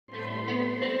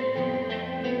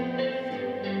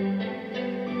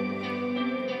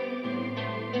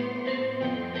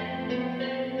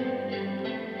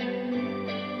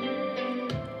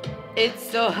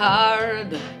It's so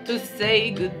hard to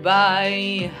say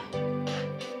goodbye,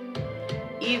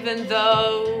 even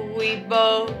though we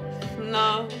both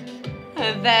know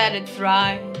that it's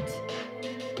right.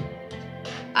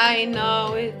 I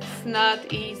know it's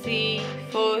not easy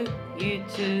for you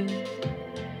too,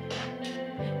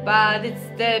 but it's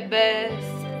the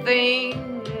best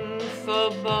thing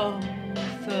for both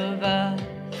of us.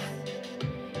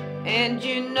 And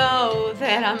you know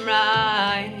that I'm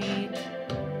right.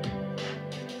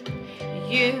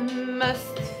 You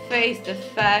must face the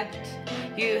fact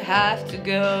you have to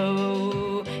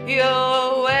go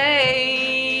your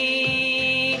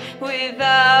way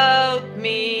without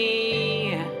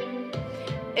me.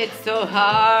 It's so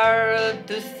hard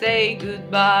to say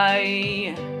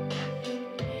goodbye,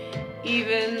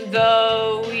 even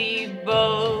though we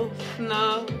both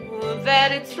know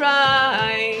that it's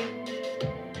right,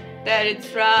 that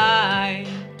it's right.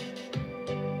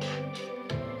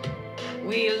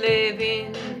 We live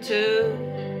in two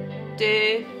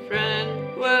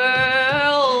different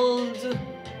worlds,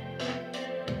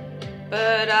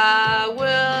 but I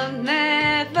will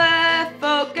never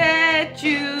forget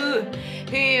you,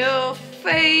 your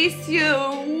face,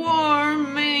 your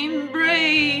warm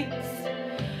embrace,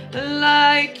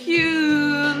 like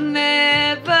you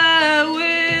never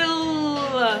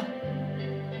will.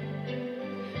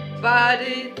 But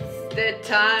it's the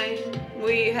time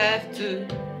we have to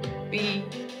be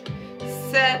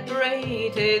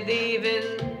separated. Even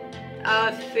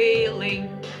our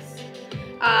feelings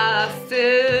are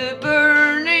still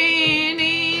burning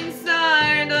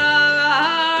inside our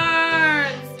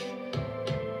hearts.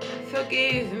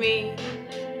 Forgive me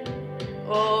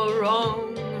all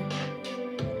wrong,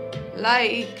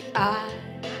 like I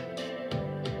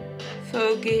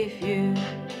forgive you.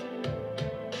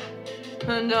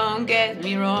 Don't get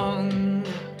me wrong,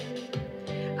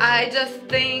 I just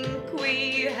think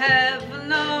we have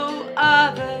no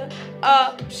other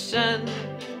option,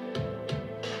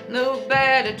 no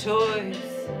better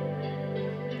choice.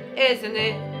 Isn't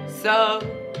it so?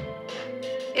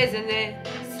 Isn't it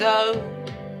so?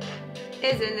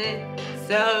 Isn't it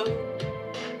so?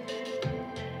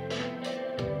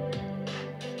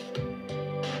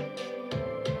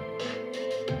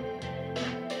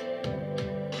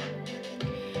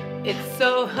 It's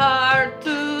so hard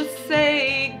to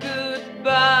say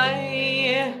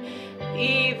goodbye,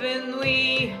 even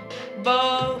we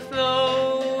both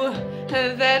know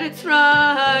that it's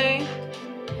right.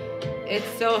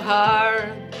 It's so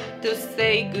hard to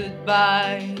say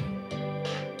goodbye,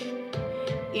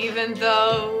 even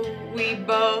though we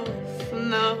both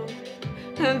know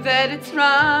that it's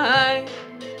right,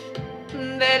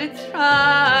 that it's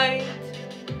right.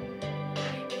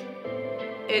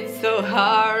 It's so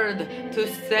hard to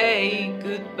say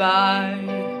goodbye,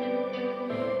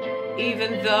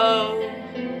 even though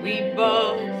we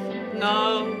both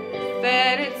know